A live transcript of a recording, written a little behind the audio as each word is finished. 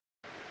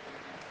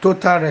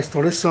total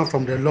restoration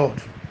from the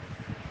Lord.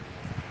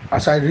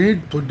 As I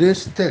read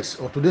today's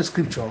text or today's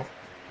scripture,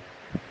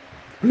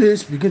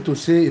 please begin to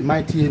say a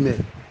mighty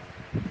amen.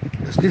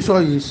 The scripture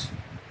is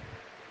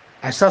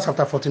Isaiah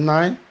chapter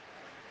 49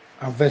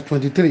 and verse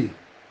 23.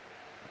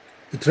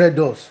 It read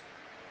thus,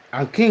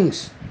 and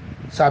kings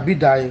shall be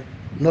thy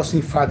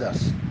nursing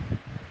fathers,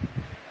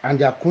 and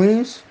their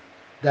queens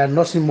thy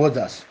nursing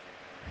mothers.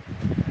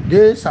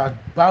 They shall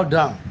bow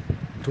down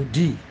to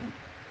thee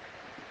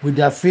with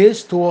their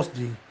face towards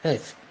the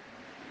earth,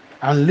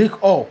 and lick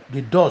up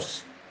the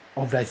dust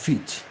of thy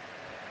feet.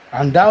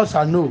 And thou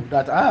shalt know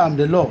that I am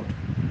the Lord,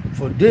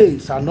 for they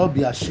shall not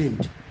be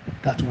ashamed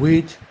that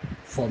wait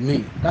for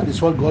me. That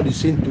is what God is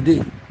saying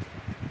today.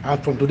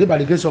 And from today, by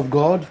the grace of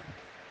God,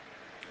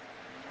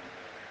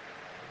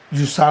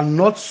 you shall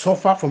not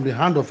suffer from the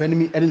hand of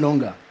enemy any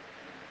longer.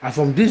 And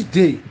from this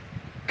day,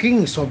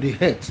 kings of the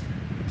earth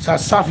shall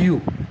serve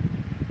you.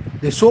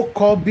 The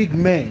so-called big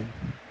men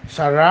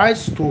shall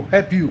rise to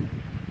help you.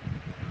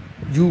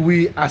 You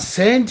will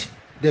ascend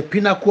the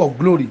pinnacle of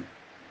glory,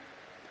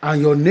 and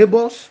your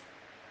neighbors,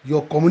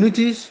 your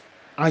communities,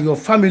 and your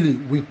family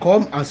will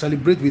come and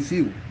celebrate with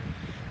you.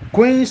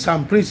 Queens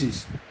and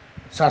princes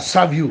shall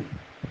serve you.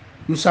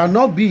 You shall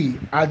not be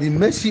at the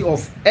mercy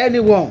of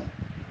anyone,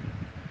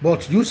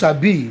 but you shall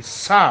be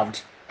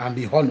served and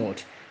be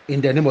honored in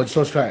the name of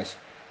Jesus Christ.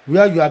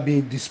 Where you have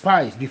been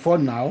despised before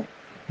now,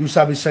 you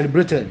shall be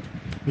celebrated,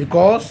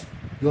 because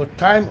your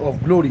time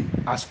of glory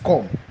has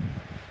come.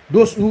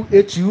 Those who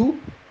hate you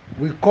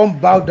will come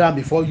bow down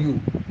before you.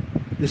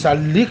 They shall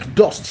lick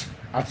dust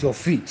at your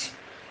feet.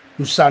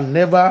 You shall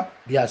never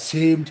be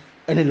ashamed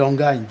any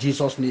longer in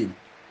Jesus' name.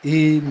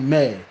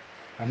 Amen.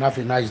 And have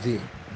a nice day.